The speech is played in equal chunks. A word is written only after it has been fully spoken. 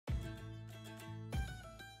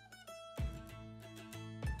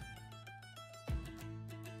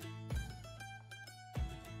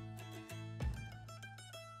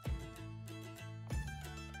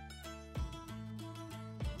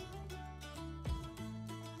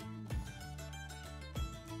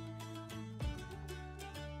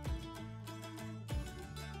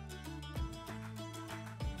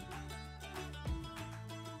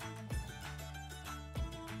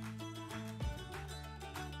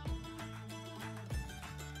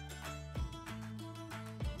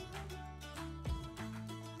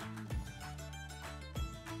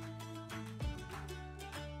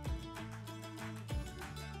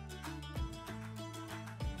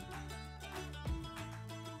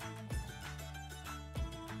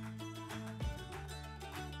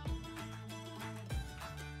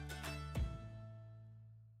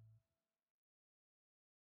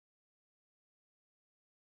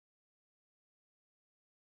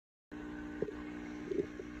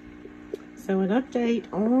So an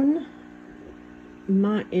update on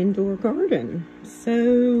my indoor garden.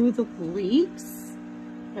 So the leeks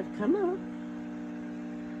have come up,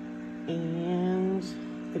 and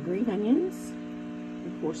the green onions,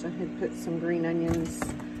 of course I had put some green onions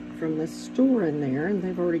from the store in there, and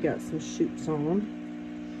they've already got some shoots on.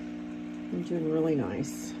 I'm doing really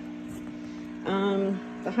nice.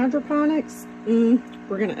 The hydroponics, we're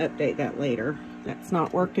gonna update that later. That's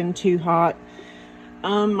not working too hot.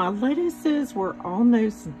 My lettuces were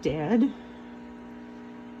almost dead,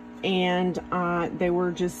 and they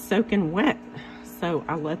were just soaking wet. So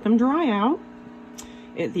I let them dry out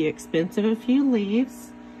at the expense of a few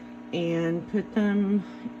leaves and put them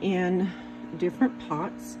in different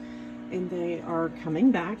pots, and they are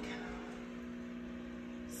coming back.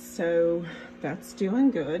 So that's doing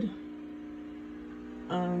good.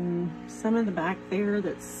 Some of the back there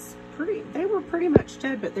they were pretty much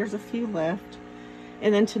dead, but there's a few left.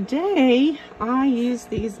 And then today I used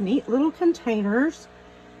these neat little containers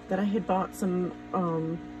that I had bought some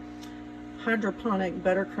hydroponic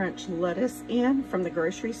butter crunch lettuce in from the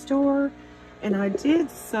grocery store, and I did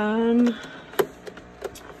some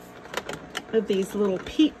of these little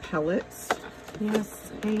peat pellets.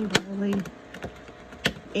 Yes, hey Riley.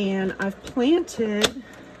 And I've planted,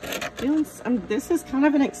 this is kind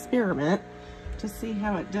of an experiment to see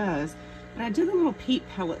how it does. And I did the little peat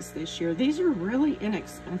pellets this year. These are really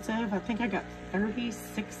inexpensive. I think I got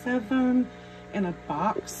 36 of them in a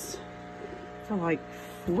box for like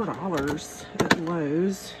 $4 at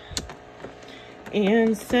Lowe's.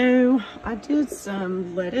 And so I did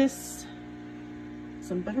some lettuce,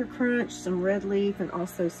 some butter crunch, some red leaf, and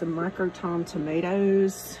also some micro tom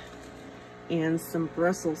tomatoes and some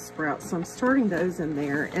Brussels sprouts. So I'm starting those in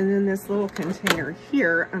there. And then this little container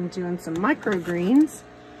here, I'm doing some microgreens.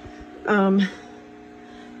 I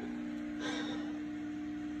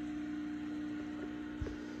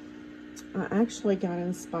actually got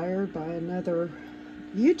inspired by another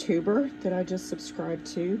YouTuber that I just subscribed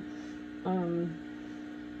to,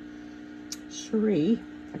 Cherie.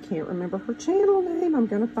 I can't remember her channel name. I'm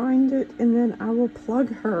gonna find it and then I will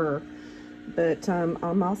plug her. But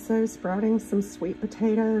I'm also sprouting some sweet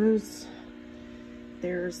potatoes.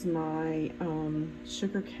 There's my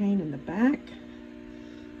sugar cane in the back.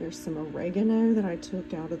 There's some oregano that I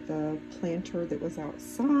took out of the planter that was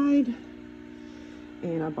outside.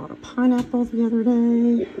 And I bought a pineapple the other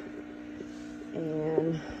day.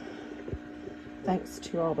 And thanks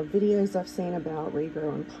to all the videos I've seen about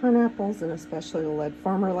regrowing pineapples, and especially the Lead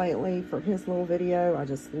Farmer lately for his little video, I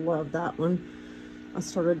just love that one. I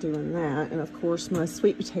started doing that. And of course my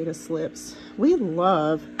sweet potato slips. We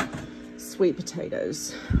love sweet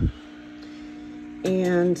potatoes.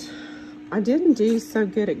 And I didn't do so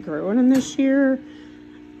good at growing them this year,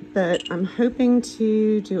 but I'm hoping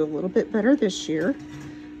to do a little bit better this year.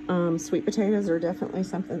 Sweet potatoes are definitely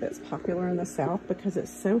something that's popular in the South because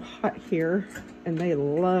it's so hot here and they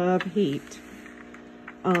love heat.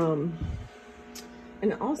 And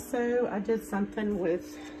also I did something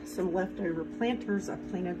with some leftover planters. I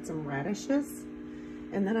planted some radishes,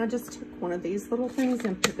 and then I just took one of these little things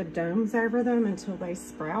and put the domes over them until they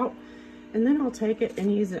sprout. And then I'll take it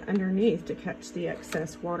and use it underneath to catch the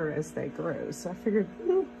excess water as they grow. So I figured,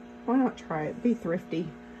 why not try it? Be thrifty.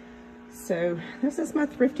 So this is my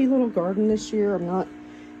thrifty little garden this year. I'm not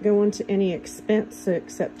going to any expense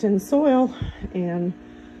except in soil, and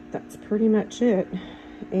that's pretty much it.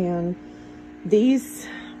 And these,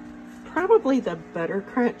 probably the butter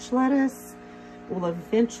crunch lettuce, will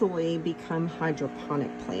eventually become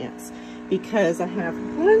hydroponic plants, because I have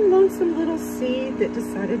one lonesome little seed that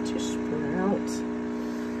decided to sprout,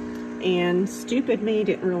 and stupid me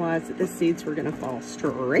didn't realize that the seeds were going to fall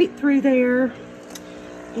straight through there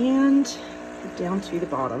and down to the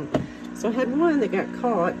bottom. So I had one that got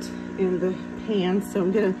caught in the pan, so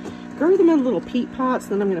I'm going to grow them in little peat pots,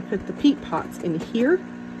 then I'm going to put the peat pots in here,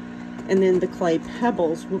 and then the clay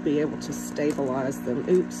pebbles will be able to stabilize them.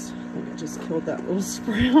 Oops, I think I just killed that little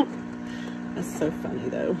sprout. That's so funny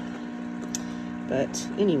though. But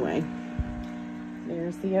anyway,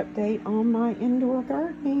 there's the update on my indoor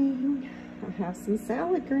gardening. I have some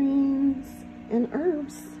salad greens and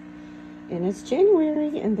herbs, and it's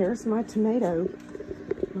January, and there's my tomato,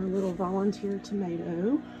 my little volunteer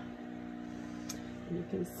tomato. And you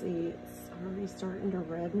can see it's already starting to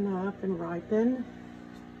redden up and ripen.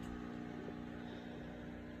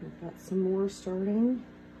 I've got some more starting,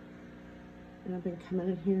 and I've been coming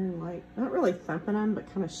in here and like, not really thumping them,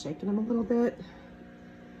 but kind of shaking them a little bit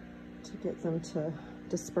to get them to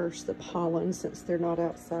disperse the pollen, since they're not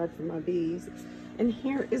outside for my bees. And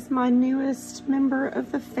here is my newest member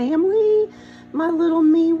of the family, my little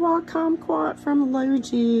Miwa kumquat from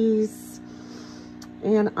Logi's.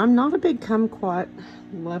 And I'm not a big kumquat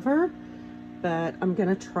lover, but I'm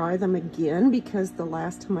gonna try them again because the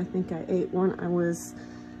last time I think I ate one, I was,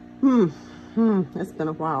 it's been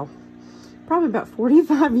a while. Probably about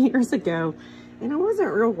 45 years ago. And I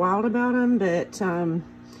wasn't real wild about them, but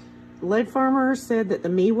Lead Farmer said that the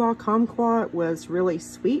Miwa kumquat was really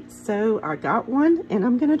sweet, so I got one and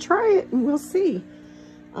I'm gonna try it and we'll see.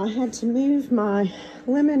 I had to move my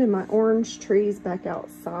lemon and my orange trees back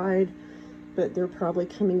outside, but they're probably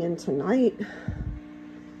coming in tonight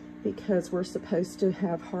because we're supposed to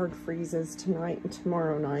have hard freezes tonight and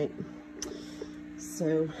tomorrow night.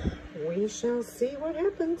 So we shall see what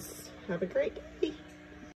happens. Have a great day.